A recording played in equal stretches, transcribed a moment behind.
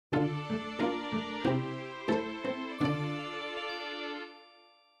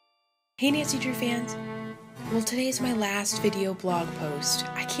Hey Nancy Drew fans! Well, today's my last video blog post.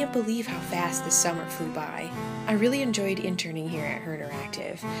 I can't believe how fast this summer flew by. I really enjoyed interning here at HeR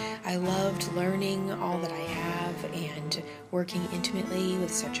Interactive. I loved learning all that I have and working intimately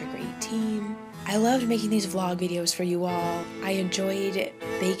with such a great team. I loved making these vlog videos for you all. I enjoyed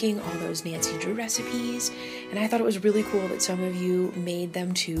baking all those Nancy Drew recipes, and I thought it was really cool that some of you made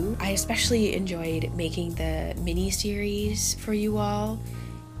them too. I especially enjoyed making the mini-series for you all.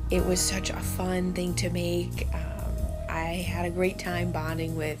 It was such a fun thing to make. I had a great time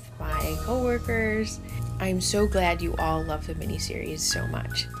bonding with my coworkers. I'm so glad you all love the mini-series so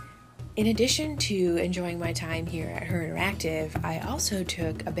much. In addition to enjoying my time here at HeR Interactive, I also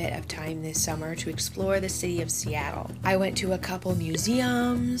took a bit of time this summer to explore the city of Seattle. I went to a couple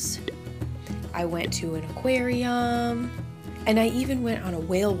museums, I went to an aquarium, and I even went on a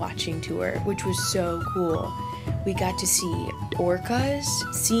whale watching tour, which was so cool. We got to see orcas.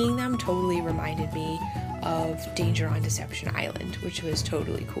 Seeing them totally reminded me of Danger on Deception Island, which was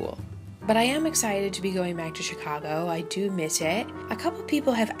totally cool. But I am excited to be going back to Chicago. I do miss it. A couple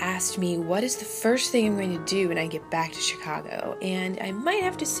people have asked me what is the first thing I'm going to do when I get back to Chicago, and I might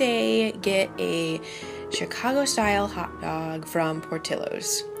have to say get a Chicago-style hot dog from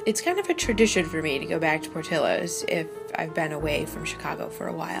Portillo's. It's kind of a tradition for me to go back to Portillo's if I've been away from Chicago for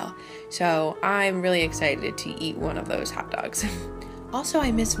a while, so I'm really excited to eat one of those hot dogs. Also,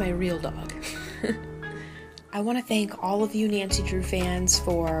 I miss my real dog. I want to thank all of you Nancy Drew fans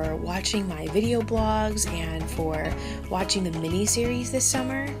for watching my video blogs and for watching the mini-series this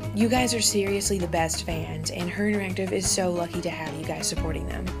summer. You guys are seriously the best fans, and HeR Interactive is so lucky to have you guys supporting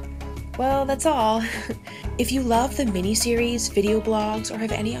them. Well, that's all. If you love the mini-series, video blogs, or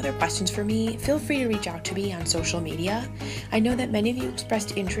have any other questions for me, feel free to reach out to me on social media. I know that many of you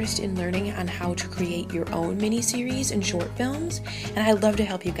expressed interest in learning on how to create your own mini-series and short films, and I'd love to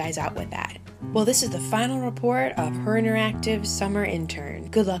help you guys out with that. Well, this is the final report of HeR Interactive's summer intern.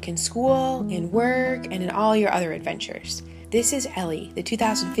 Good luck in school, in work, and in all your other adventures. This is Ellie, the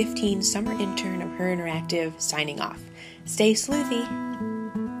 2015 summer intern of HeR Interactive, signing off. Stay sleuthy!